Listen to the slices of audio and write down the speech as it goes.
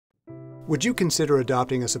Would you consider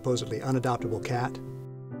adopting a supposedly unadoptable cat?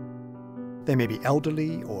 They may be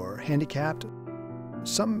elderly or handicapped.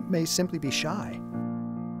 Some may simply be shy.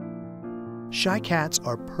 Shy cats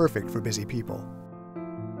are perfect for busy people.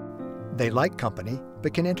 They like company,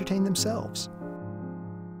 but can entertain themselves.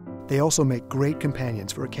 They also make great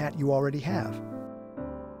companions for a cat you already have.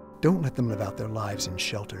 Don't let them live out their lives in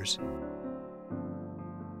shelters.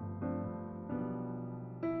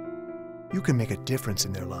 You can make a difference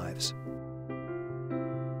in their lives.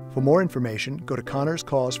 For more information, go to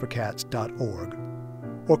connorscauseforcats.org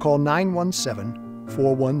or call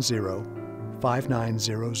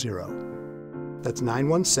 917-410-5900. That's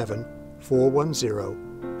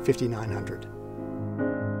 917-410-5900.